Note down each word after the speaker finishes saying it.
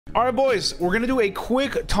All right, boys, we're gonna do a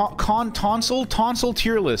quick tonsil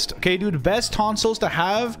tier list. Okay, dude, best tonsils to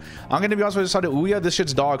have. I'm gonna be honest with you, I decided, Ouya, this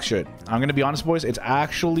shit's dog shit. I'm gonna be honest, boys, it's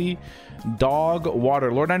actually dog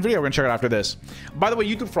water. Lord 9 video, we're gonna check it after this. By the way,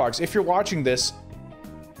 YouTube frogs, if you're watching this,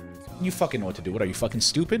 you fucking know what to do. What, are you fucking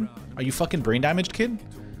stupid? Are you fucking brain damaged, kid?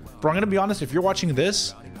 Bro, I'm gonna be honest, if you're watching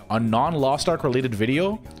this, a non-Lost Ark related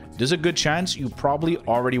video, there's a good chance you probably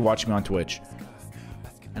already watched me on Twitch.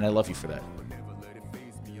 And I love you for that.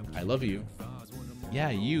 I love you. Yeah,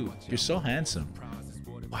 you. You're so handsome.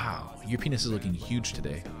 Wow, your penis is looking huge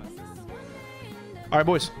today. All right,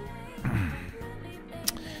 boys.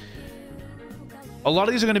 A lot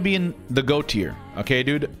of these are going to be in the GOAT tier, okay,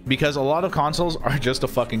 dude? Because a lot of consoles are just a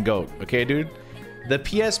fucking GOAT, okay, dude? The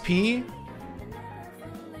PSP...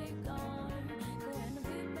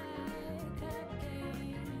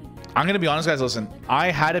 I'm gonna be honest, guys, listen,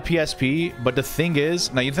 I had a PSP, but the thing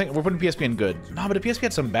is, now you think we're putting PSP in good. No, but the PSP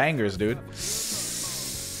had some bangers, dude.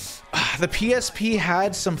 The PSP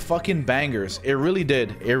had some fucking bangers. It really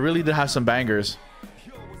did. It really did have some bangers.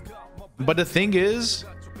 But the thing is,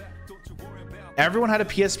 everyone had a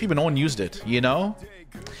PSP, but no one used it, you know?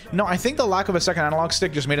 No, I think the lack of a second analog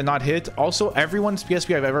stick just made it not hit. Also, everyone's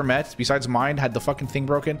PSP I've ever met, besides mine, had the fucking thing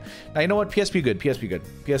broken. Now, you know what? PSP good. PSP good.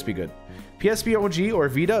 PSP good. PSP OG or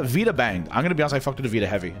Vita? Vita banged. I'm gonna be honest, I fucked with the Vita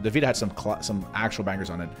heavy. The Vita had some actual bangers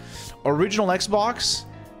on it. Original Xbox,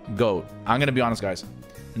 GOAT. I'm gonna be honest, guys.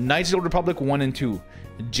 Knights of the Old Republic 1 and 2,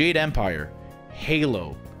 Jade Empire,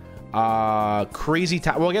 Halo, Crazy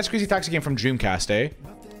Taxi. Well, I guess Crazy Taxi came from Dreamcast, eh?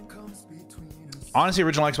 Honestly,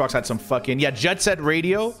 original Xbox had some fucking... Yeah, Jet Set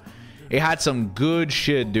Radio. It had some good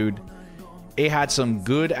shit, dude. It had some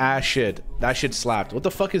good ass shit. That shit slapped. What the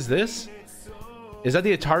fuck is this? Is that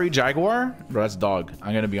the Atari Jaguar? Bro, that's dog.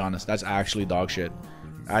 I'm gonna be honest. That's actually dog shit.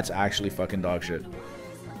 That's actually fucking dog shit.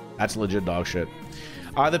 That's legit dog shit.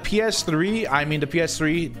 The PS3, I mean the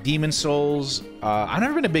PS3, Demon Souls. I've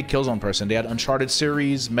never been a big Killzone person. They had Uncharted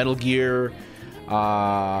series, Metal Gear.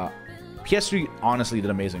 PS3 honestly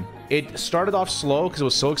did amazing. It started off slow because it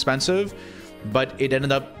was so expensive, but it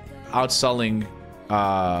ended up outselling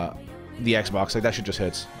the Xbox. Like, that shit just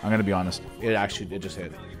hits. I'm gonna be honest. It just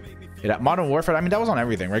hit. Modern Warfare, I mean, that was on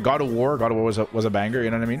everything, right? God of War was a banger, you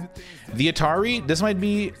know what I mean? The Atari, this might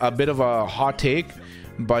be a bit of a hot take,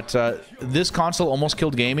 but this console almost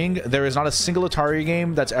killed gaming. There is not a single Atari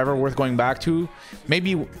game that's ever worth going back to.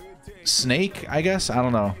 Maybe Snake, I guess? I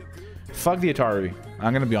don't know. Fuck the Atari.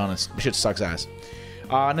 I'm gonna be honest. This shit sucks ass.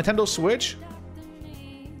 Nintendo Switch,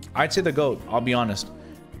 I'd say the GOAT, I'll be honest.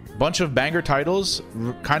 Bunch of banger titles,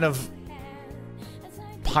 kind of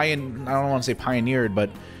I don't want to say pioneered, but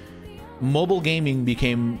mobile gaming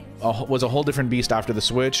was a whole different beast after the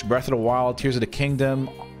Switch. Breath of the Wild, Tears of the Kingdom,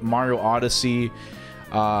 Mario Odyssey. It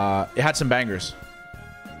had some bangers.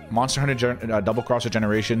 Monster Hunter Double Cross or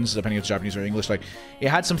Generations, depending if it's Japanese or English. Like, it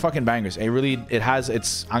had some fucking bangers. Smash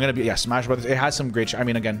Brothers. It has some great I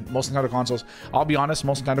mean, again, most Nintendo consoles, I'll be honest,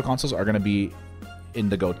 most Nintendo consoles are gonna be in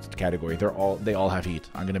the GOAT category. They all have heat.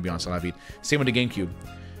 I'm gonna be honest, they'll have heat. Same with the GameCube.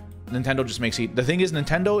 Nintendo just makes heat. The thing is,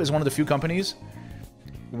 Nintendo is one of the few companies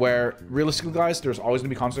where, realistically, guys, there's always gonna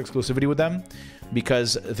be console exclusivity with them,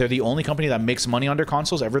 because they're the only company that makes money on their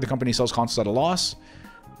consoles. Every other company sells consoles at a loss,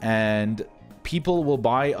 and people will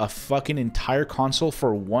buy a fucking entire console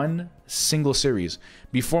for one single series.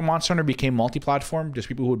 Before Monster Hunter became multi-platform, there's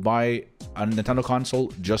people who would buy a Nintendo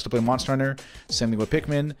console just to play Monster Hunter. Same thing with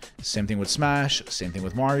Pikmin, same thing with Smash, same thing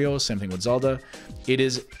with Mario, same thing with Zelda.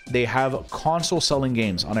 They have console selling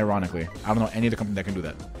games, unironically. I don't know any other company that can do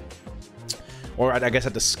that. Or I guess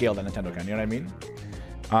at the scale that Nintendo can, you know what I mean?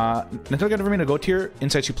 Nintendo can never mean a GOAT tier.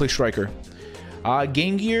 Insights, you play Striker.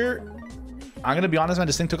 Game Gear, I'm gonna be honest, man,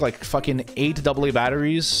 this thing took like fucking 8 AA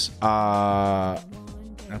batteries. I'm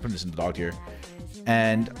putting this in the dog tier.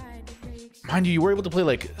 And mind you were able to play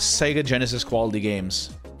like Sega Genesis quality games.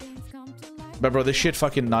 But bro, this shit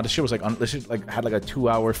fucking, this shit was like, this shit like had like a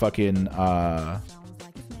 2-hour fucking, like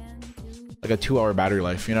a 2-hour battery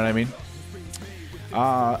life, you know what I mean?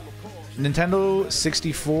 Nintendo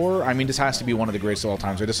 64, I mean, this has to be one of the greatest of all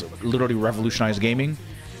time. So this literally revolutionized gaming.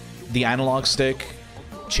 The analog stick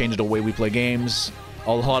changed the way we play games.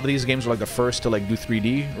 A lot of these games were like the first to like do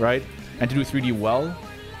 3D, right? And to do 3D well.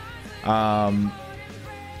 I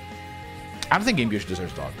don't think Game Gear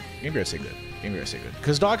deserves dog. Game Gear I say good. Game Gear I say good.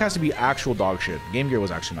 Because dog has to be actual dog shit. Game Gear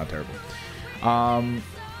was actually not terrible. I mean,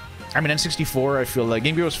 N64, I feel like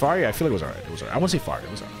Game Gear was fire. Yeah, I feel like it was alright. It was alright. I wouldn't say fire.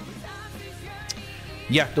 It was alright.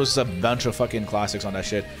 Yeah, there's a bunch of fucking classics on that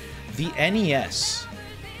shit. The NES.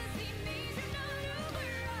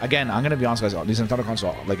 Again, I'm gonna be honest, guys. These Nintendo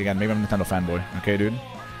consoles, like, again, maybe I'm a Nintendo fanboy. Okay, dude.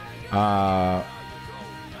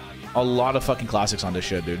 a lot of fucking classics on this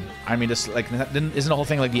shit, dude. I mean, this like isn't the whole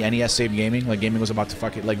thing like the NES saved gaming? Like gaming was about to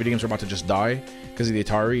fucking like video games were about to just die because of the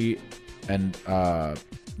Atari, and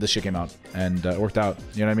this shit came out and it worked out.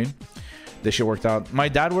 You know what I mean? This shit worked out. My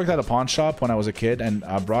dad worked at a pawn shop when I was a kid and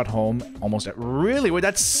brought home almost really. Wait,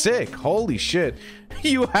 that's sick. Holy shit,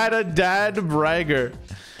 you had a dad bragger.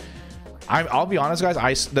 I'll be honest,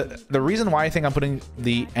 guys. The reason why I think I'm putting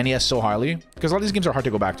the NES so highly because a lot of these games are hard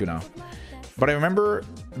to go back to now. But I remember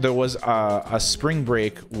there was a spring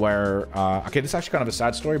break where, okay, this is actually kind of a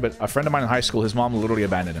sad story, but a friend of mine in high school, his mom literally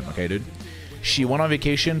abandoned him, okay, dude? She went on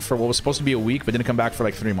vacation for what was supposed to be a week, but didn't come back for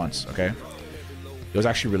like 3 months, okay? It was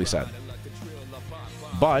actually really sad.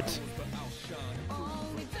 But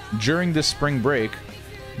during this spring break,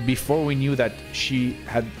 before we knew that she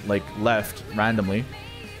had like left randomly,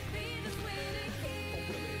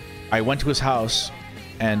 I went to his house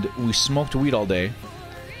and we smoked weed all day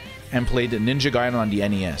and played Ninja Gaiden on the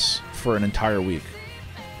NES for an entire week.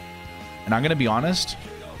 And I'm gonna be honest,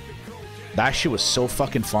 that shit was so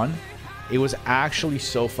fucking fun. It was actually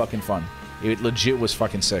so fucking fun. It legit was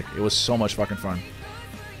fucking sick. It was so much fucking fun.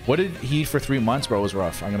 What did he eat for 3 months, bro? It was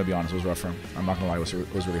rough. I'm gonna be honest, it was rough for him. I'm not gonna lie, it was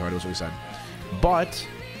really hard. It was really sad. But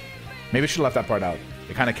maybe I should have left that part out.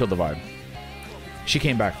 It kind of killed the vibe. She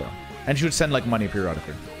came back though, and she would send like money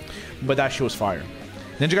periodically. But that shit was fire.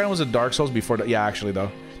 Ninja Gaiden was a Dark Souls before that. Yeah, actually though.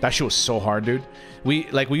 That shit was so hard, dude. We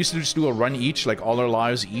used to just do a run each, like all our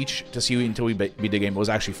lives each, to see until we beat the game. It was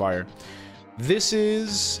actually fire. This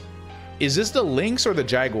is this the Lynx or the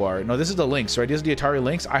Jaguar? No, this is the Lynx, right? This is the Atari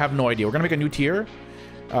Lynx. I have no idea. We're gonna make a new tier.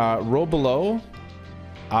 Row below.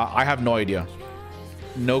 I have no idea.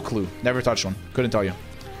 No clue. Never touched one. Couldn't tell you.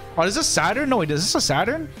 Oh, is this Saturn? No, wait, is this a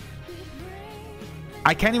Saturn?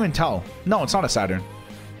 I can't even tell. No, it's not a Saturn.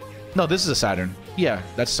 No, this is a Saturn. Yeah,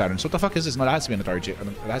 that's Saturn. So what the fuck is this? No, that has to be an Atari. It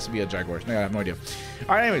has to be a Jaguar. No, I have no idea.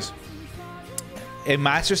 All right, anyways. A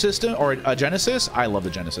Master System or a Genesis? I love the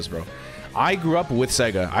Genesis, bro. I grew up with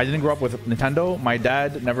Sega. I didn't grow up with Nintendo. My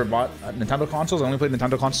dad never bought Nintendo consoles. I only played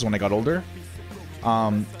Nintendo consoles when I got older.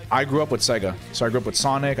 I grew up with Sega. So I grew up with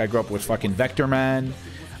Sonic. I grew up with fucking Vector Man.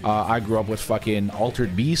 I grew up with fucking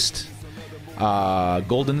Altered Beast.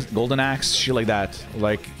 Golden Axe. Shit like that.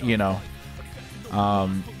 Like, you know.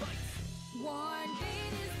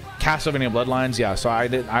 Castlevania Bloodlines, yeah. So I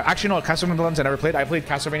actually know Castlevania Bloodlines I never played. I played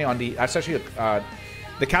Castlevania on the. That's actually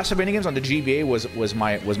the Castlevania games on the GBA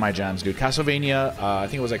was my jams, dude. Castlevania, I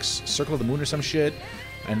think it was like Circle of the Moon or some shit,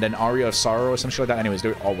 and then Aria of Sorrow or some shit like that. Anyways,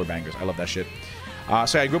 they all were bangers. I love that shit.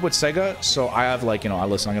 So yeah, I grew up with Sega, so I have like, you know, I'm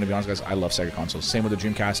gonna be honest, guys. I love Sega consoles. Same with the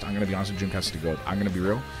Dreamcast. I'm gonna be honest with Dreamcast is the GOAT. I'm gonna be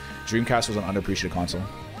real. Dreamcast was an underappreciated console.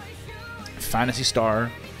 Phantasy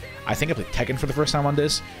Star. I think I played Tekken for the first time on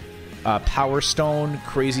this. Power Stone,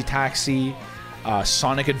 Crazy Taxi,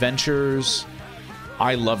 Sonic Adventures.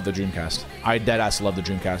 I love the Dreamcast. I deadass love the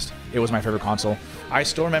Dreamcast. It was my favorite console. I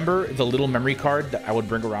still remember the little memory card that I would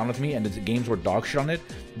bring around with me, and the games were dog shit on it,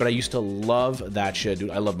 but I used to love that shit, dude.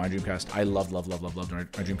 I love my Dreamcast. I love my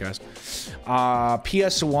Dreamcast.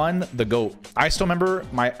 PS1, the GOAT. I still remember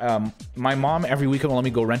my mom every weekend would let me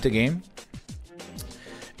go rent a game.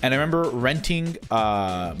 And I remember renting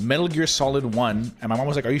Metal Gear Solid 1, and my mom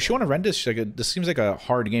was like, "Are you sure you want to rent this?" She's like, "This seems like a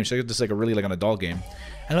hard game." She's like, "This is like a really like an adult game."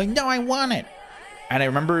 And I'm like, "No, I want it." And I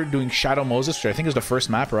remember doing Shadow Moses, which I think is the first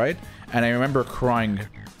map, right? And I remember crying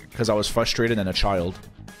because I was frustrated and a child.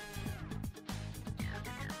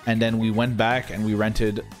 And then we went back and we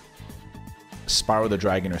rented Spyro the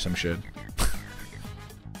Dragon or some shit.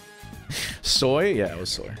 Soy? Yeah, it was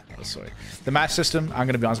Soy. It was Soy. The Master System, I'm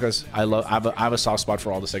gonna be honest, guys. I have a soft spot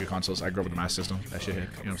for all the Sega consoles. I grew up with the Master System. That shit hit.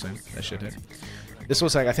 You know what I'm saying? That shit hit. This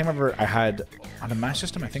was like, I think I remember I had on the Master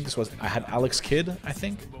System. I think I had Alex Kidd. I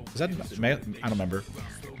think was that. I don't remember.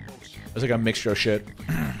 It was like a mixture of shit.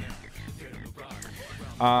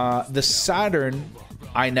 The Saturn,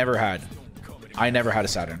 I never had. I never had a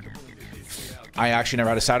Saturn. I actually never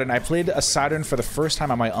had a Saturn. I played a Saturn for the first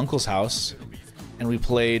time at my uncle's house, and we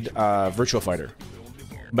played Virtua Fighter,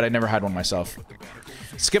 but I never had one myself.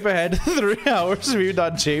 Skip ahead 3 hours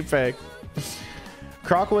view.jpg.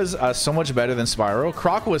 Croc was so much better than Spyro.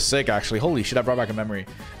 Croc was sick, actually. Holy shit, I brought back a memory.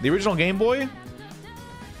 The original Game Boy,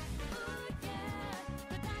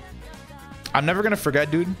 I'm never gonna forget,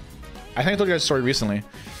 dude. I think I told you guys a story recently.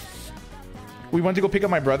 We went to go pick up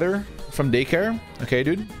my brother from daycare, okay,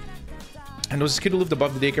 dude? And there was this kid who lived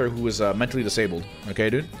above the daycare who was mentally disabled, okay,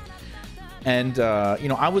 dude? And you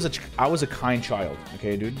know, I was a kind child,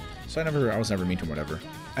 okay, dude. So I was never mean to him, whatever.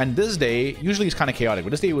 And this day, usually he's kind of chaotic, but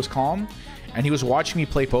this day he was calm, and he was watching me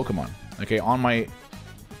play Pokemon, okay, on my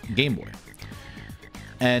Game Boy.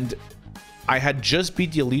 And I had just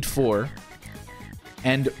beat the Elite Four,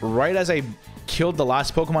 And right as I killed the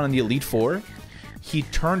last Pokemon in the Elite Four, he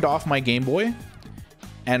turned off my Game Boy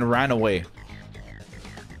and ran away.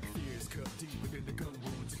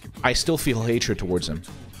 I still feel hatred towards him,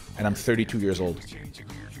 and I'm 32 years old.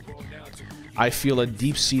 I feel a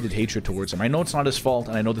deep-seated hatred towards him. I know it's not his fault,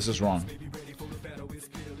 and I know this is wrong.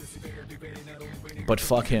 But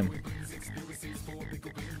fuck him.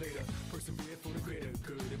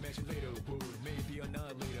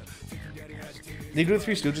 They do the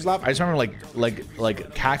Three Stooges laugh. I just remember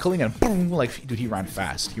like cackling and boom, like, dude, he ran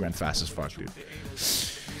fast. He ran fast as fuck, dude.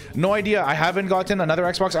 No idea. I haven't gotten another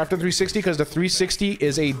Xbox after 360 because the 360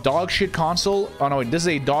 is a dog shit console. Oh no, wait, this is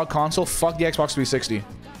a dog console. Fuck the Xbox 360.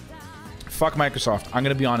 Fuck Microsoft. I'm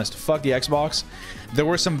gonna be honest. Fuck the Xbox. There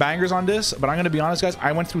were some bangers on this, but I'm gonna be honest, guys.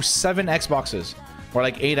 I went through 7 Xboxes or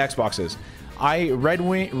like 8 Xboxes. I red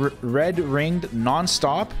ringed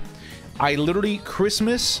non-stop. I literally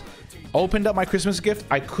Christmas opened up my Christmas gift.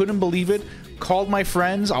 I couldn't believe it. Called my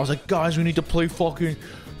friends. I was like, guys, we need to play fucking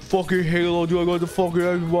Halo, dude. I got the fucking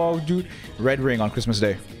Xbox, dude. Red Ring on Christmas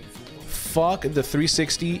Day. Fuck the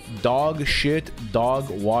 360. Dog shit. Dog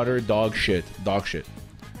water. Dog shit. Dog shit.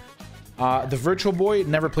 The Virtual Boy,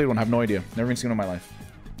 never played one. Have no idea. Never even seen one in my life.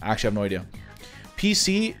 I actually have no idea.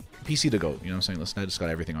 PC to go. You know what I'm saying? Listen, I just got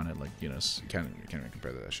everything on it. Like, you know, can't even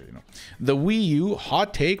compare to that shit, you know. The Wii U,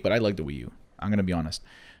 hot take, but I like the Wii U. I'm going to be honest.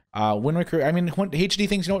 Wind Waker, I mean, HD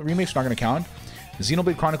things, you know what? Remakes are not going to count.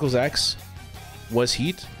 Xenoblade Chronicles X was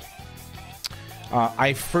heat.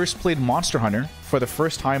 I first played Monster Hunter for the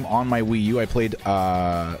first time on my Wii U. I played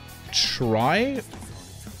Tri.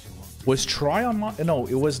 Was Tri on no,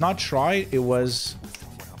 it was not Tri. It was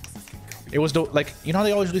like, you know how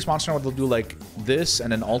they always release Monster Hunter, they'll do like this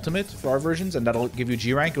and then Ultimate for our versions, and that'll give you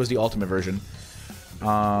G rank. It was the Ultimate version.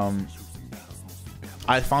 I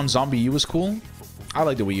found Zombie U was cool. I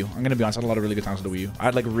like the Wii U. I'm gonna be honest, I had a lot of really good times with the Wii U. I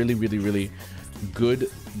had like really good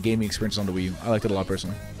gaming experiences on the Wii U. I liked it a lot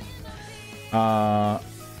personally. Yeah,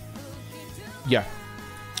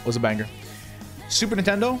 it was a banger. Super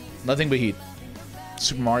Nintendo, nothing but heat.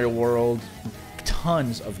 Super Mario World,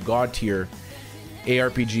 tons of god tier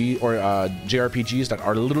ARPG or JRPGs that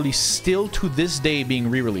are literally still to this day being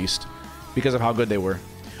re-released because of how good they were.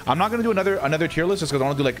 I'm not gonna do another tier list just because I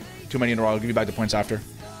don't want to do like too many in a row. I'll give you back the points after.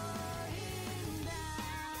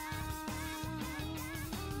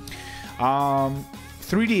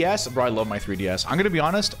 3DS, bro, I love my 3DS. I'm gonna be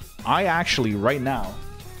honest, I actually right now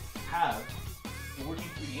have a working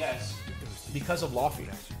 3DS because of Lofty.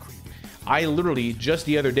 I literally just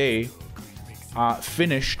the other day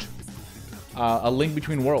finished A Link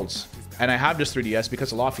Between Worlds, and I have this 3DS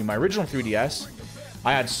because of Lofty. My original 3DS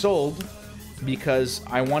I had sold because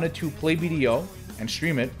I wanted to play BDO and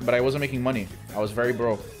stream it, but I wasn't making money. I was very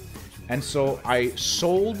broke, and so I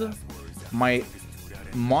sold my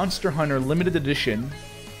Monster Hunter limited edition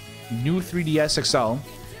new 3DS XL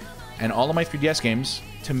and all of my 3DS games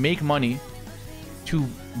to make money to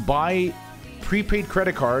buy prepaid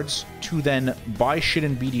credit cards to then buy shit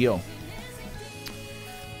in BDO.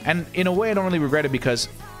 And in a way, I don't really regret it because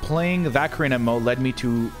playing that Korean MMO led me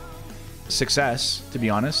to success, to be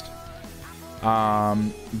honest.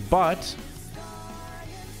 But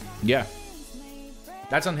yeah,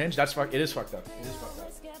 that's unhinged. It is fucked up. It is fucked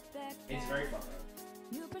up. It's very fucked up.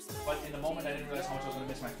 But in the moment, I didn't realize how much I was gonna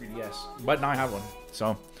miss my 3DS. But now I have one.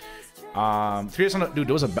 So 3DS on the dude.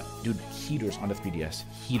 There was heaters on the 3DS.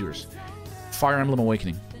 Heaters. Fire Emblem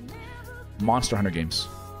Awakening. Monster Hunter games.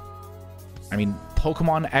 I mean,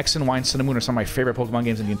 Pokemon X and Y and Sun and Moon are some of my favorite Pokemon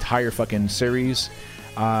games in the entire fucking series.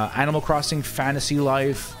 Animal Crossing, Fantasy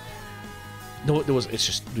Life. It's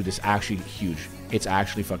just, dude, it's actually huge. It's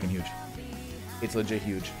actually fucking huge. It's legit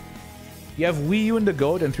huge. You have Wii U and the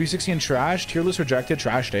GOAT and 360 and trash. Tier list rejected.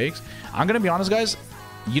 Trash takes. I'm gonna be honest, guys.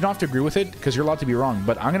 You don't have to agree with it because you're allowed to be wrong.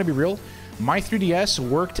 But I'm gonna be real. My 3DS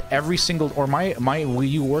worked every single, or my Wii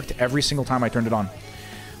U worked every single time I turned it on.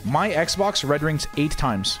 My Xbox red rings 8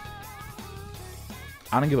 times.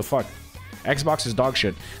 I don't give a fuck. Xbox is dog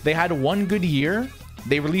shit. They had one good year.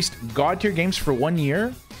 They released god tier games for 1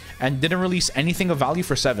 year and didn't release anything of value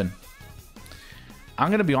for 7.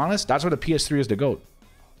 I'm gonna be honest. That's where the PS3 is the GOAT.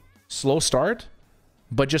 Slow start,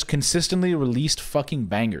 but just consistently released fucking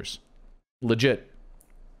bangers. Legit.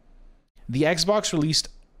 The Xbox released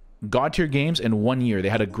god tier games in 1 year. They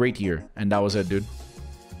had a great year, and that was it, dude.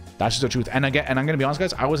 That's just the truth. And I'm gonna be honest,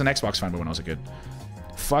 guys. I was an Xbox fan when I was a kid.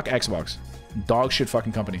 Fuck Xbox. Dog shit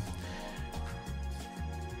fucking company.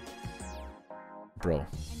 Bro.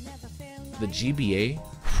 The GBA.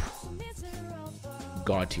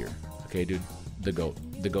 God tier. Okay, dude. The GOAT.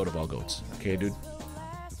 The GOAT of all GOATs. Okay, dude.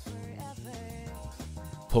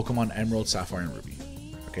 Pokemon Emerald, Sapphire, and Ruby.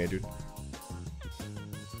 okay, dude.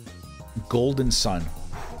 Golden Sun.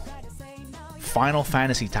 Final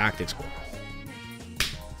Fantasy Tactics.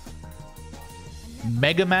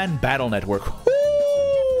 Mega Man Battle Network.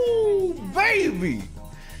 Woo, baby!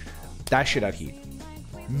 That shit had heat.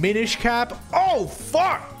 Minish Cap. Oh,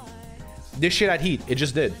 fuck! This shit had heat. It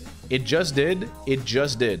just did. It just did. It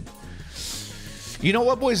just did. You know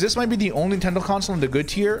what, boys? This might be the only Nintendo console in the good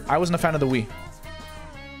tier. I wasn't a fan of the Wii.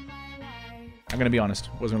 I'm gonna be honest.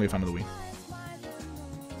 Wasn't really a fan of the Wii.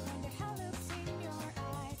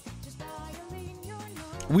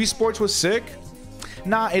 Wii Sports was sick.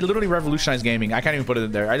 Nah, it literally revolutionized gaming. I can't even put it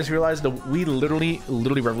in there. I just realized that we literally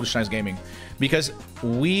revolutionized gaming because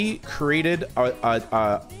we created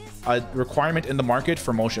a requirement in the market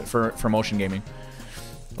for motion gaming.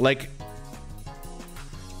 Like,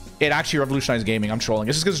 it actually revolutionized gaming. I'm trolling.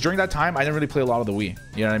 It's just because during that time I didn't really play a lot of the Wii.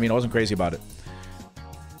 You know what I mean? I wasn't crazy about it.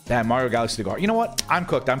 Damn, Mario Galaxy to go. You know what? I'm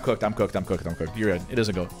cooked. I'm cooked. I'm cooked. I'm cooked. I'm cooked. You're right. It is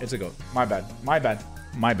a goat. It's a goat. My bad. My bad.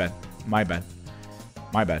 My bad. My bad.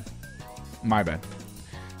 My bad. My bad.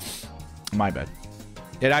 My bad.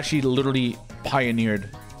 It actually literally pioneered,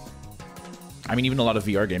 I mean, even a lot of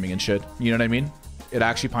VR gaming and shit. You know what I mean? It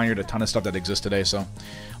actually pioneered a ton of stuff that exists today. So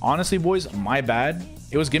honestly, boys, my bad.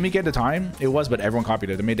 It was gimmicky at the time. It was, but everyone copied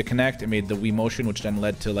it. It made the Kinect. It made the Wii Motion, which then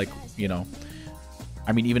led to, like, you know,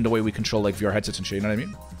 I mean, even the way we control like VR headsets and shit. You know what I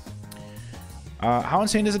mean? How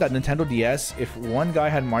insane is it that Nintendo DS, if one guy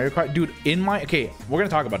had Mario Kart, dude, in my, okay, we're gonna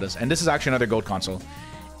talk about this, and this is actually another GOAT console.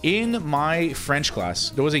 In my French class,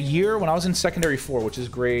 there was a year when I was in secondary 4, which is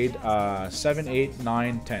grade 7, 8,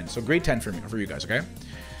 9, 10. So grade 10 for me, for you guys, okay?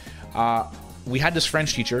 We had this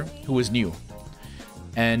French teacher who was new.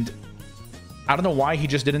 And I don't know why he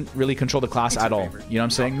just didn't really control the class at all. You know what I'm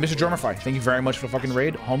saying? Mr. Germify, thank you very much for the fucking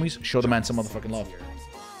raid. Homies, show the man some motherfucking love.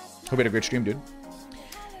 Hope you had a great stream, dude.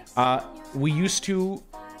 We used to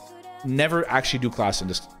never actually do class in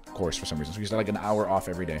this course for some reason. So we used to have like an hour off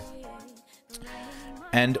every day.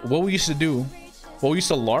 And what we used to do, we used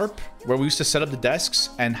to LARP, where we used to set up the desks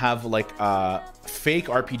and have like fake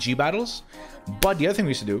RPG battles. But the other thing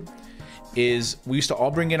we used to do is we used to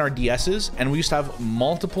all bring in our DSs and we used to have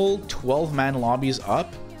multiple 12-man lobbies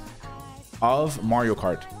up of Mario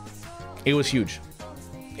Kart. It was huge.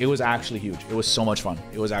 It was actually huge. It was so much fun.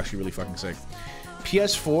 It was actually really fucking sick.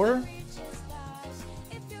 PS4,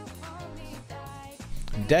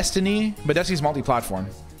 Destiny, but Destiny's multi-platform.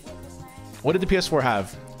 What did the PS4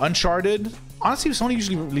 have? Uncharted. Honestly, Sony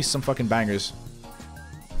usually released some fucking bangers.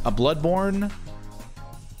 A Bloodborne.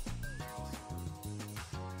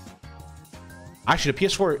 Actually, the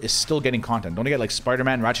PS4 is still getting content. Don't they get like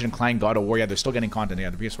Spider-Man, Ratchet and Clank, God of War? Yeah, they're still getting content. Yeah,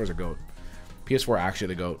 the PS4 is a GOAT. PS4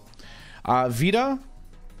 actually the GOAT. Vita.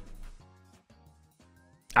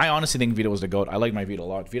 I honestly think Vita was the GOAT. I like my Vita a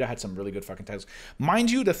lot. Vita had some really good fucking titles. Mind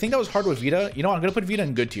you, the thing that was hard with Vita, you know, I'm going to put Vita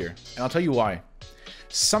in good tier. And I'll tell you why.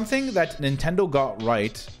 Something that Nintendo got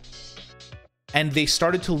right, and they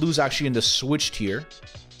started to lose actually in the Switch tier,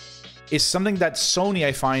 is something that Sony,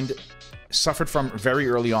 I find, suffered from very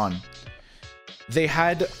early on. They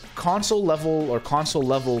had console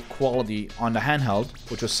level quality on the handheld,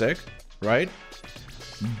 which was sick, right?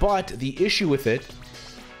 But the issue with it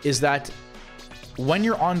is that when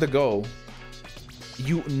you're on the go,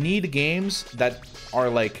 you need games that are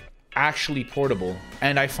like actually portable,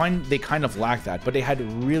 and I find they kind of lack that. But they had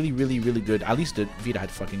really good, at least the Vita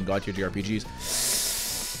had fucking god tier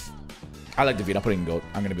JRPGs. I like the Vita. I'm putting GOAT.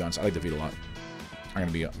 I'm gonna be honest, I like the Vita a lot. I'm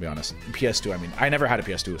gonna be honest. PS2, I mean, I never had a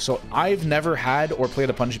PS2, so I've never had or played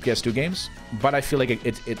a bunch of PS2 games, but I feel like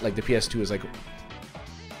it like the PS2 is like,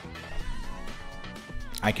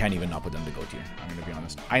 I can't even not put them to GOAT tier. I'm gonna be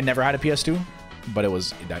honest. I never had a PS2, but it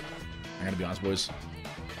was that. I'm gonna be honest, boys.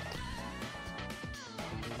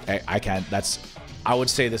 I can't. I would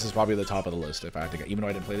say this is probably the top of the list if I had to get, even though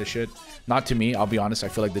I didn't play this shit. Not to me, I'll be honest. I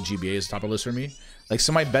feel like the GBA is top of the list for me. Like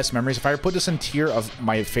some of my best memories. If I put this in tier of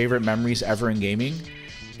my favorite memories ever in gaming,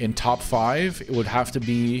 in top 5, it would have to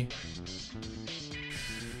be.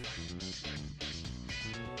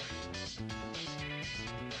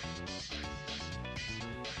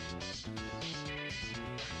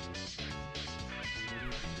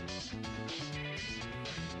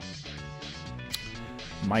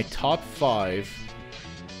 My top 5.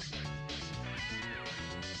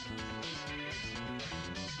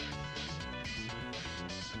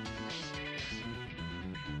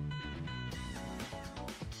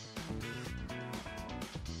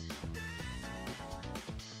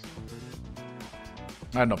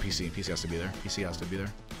 I don't know, PC. PC has to be there. PC has to be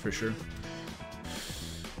there, for sure.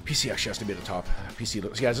 PC actually has to be at the top. PC,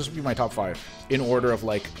 yeah, this would be my top 5. In order of,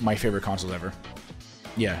 like, my favorite consoles ever.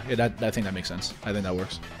 Yeah, I think that makes sense. I think that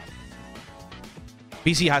works.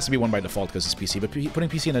 PC has to be one by default because it's PC, but putting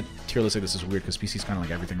PC in a tier list like this is weird because PC is kind of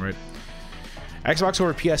like everything, right? Xbox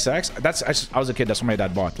over PSX. I was a kid. That's what my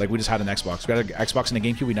dad bought. Like we just had an Xbox. We had an Xbox and a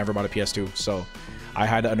GameCube. We never bought a PS2. So I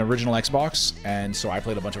had an original Xbox, and so I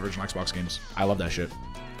played a bunch of original Xbox games. I love that shit.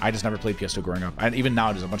 I just never played PS2 growing up. And even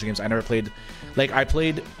now, there's a bunch of games I never played. Like I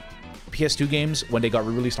played PS2 games when they got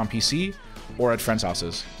re-released on PC or at friends'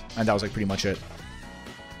 houses, and that was like pretty much it.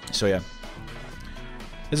 So yeah,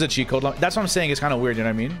 this is a cheat code. That's what I'm saying. It's kind of weird. You know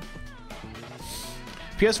what I mean?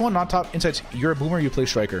 PS1 not top insights. You're a boomer. You play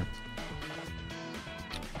Striker.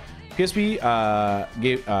 PSP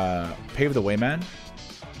paved the way, man.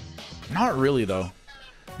 Not really though.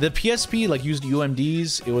 The PSP like used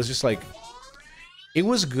UMDs. It was just like, it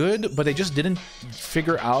was good, but they just didn't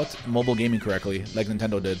figure out mobile gaming correctly like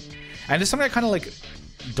Nintendo did. And it's something I kind of like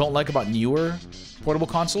don't like about newer portable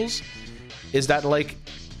consoles is that like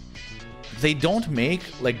they don't make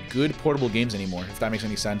like good portable games anymore, if that makes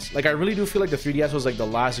any sense. Like I really do feel like the 3DS was like the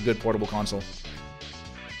last good portable console.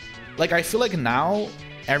 Like I feel like now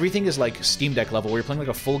everything is like Steam Deck level where you're playing like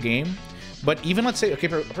a full game. But even let's say, okay,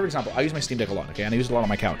 for example, I use my Steam Deck a lot, okay, and I use it a lot on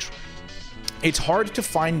my couch. It's hard to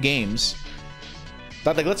find games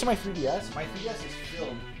that, like, let's say my 3DS. My 3DS is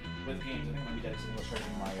filled with games. I think my dead is illustrating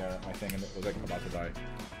my thing, and it was like about to die.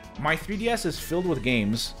 My 3DS is filled with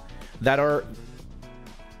games that are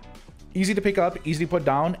easy to pick up, easy to put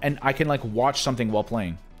down, and I can like watch something while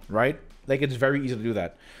playing, right? Like it's very easy to do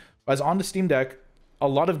that. As on the Steam Deck, a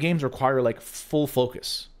lot of games require like full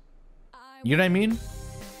focus. You know what I mean?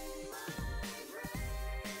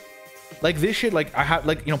 Like this shit, like I have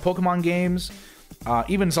like, you know, Pokemon games,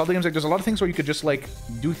 even Zelda games, like there's a lot of things where you could just like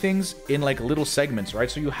do things in like little segments, right?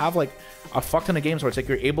 So you have like a fuck ton of games where it's like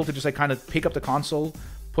you're able to just like kind of pick up the console,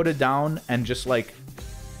 put it down, and just like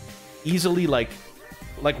easily like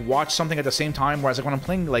watch something at the same time. Whereas like when I'm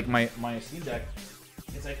playing like my Steam Deck,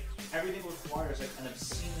 it's like everything requires like an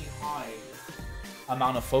obscenely high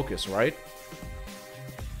amount of focus, right?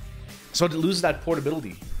 So it loses that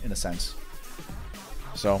portability in a sense.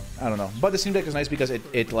 So I don't know, but the Steam Deck is nice because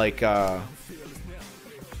it like I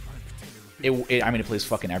mean it plays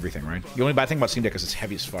fucking everything, right? The only bad thing about Steam Deck is it's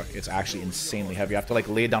heavy as fuck. It's actually insanely heavy. I have to like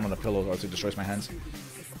lay it down on a pillow or else it destroys my hands.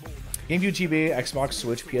 GameCube, GBA, Xbox,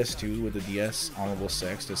 Switch, PS2 with the DS, Honorable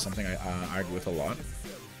 6 is something I argue with a lot.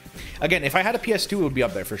 Again, if I had a PS2, it would be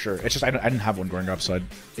up there for sure. It's just I didn't have one growing up, so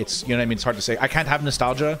it's, you know what I mean. It's hard to say. I can't have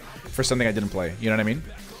nostalgia for something I didn't play. You know what I mean?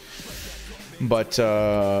 But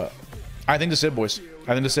I think that's it, boys.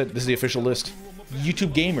 I think that's it. This is the official list.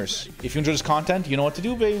 YouTube gamers, if you enjoy this content, you know what to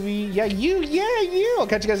do, baby. Yeah, you. I'll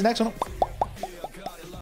catch you guys in the next one.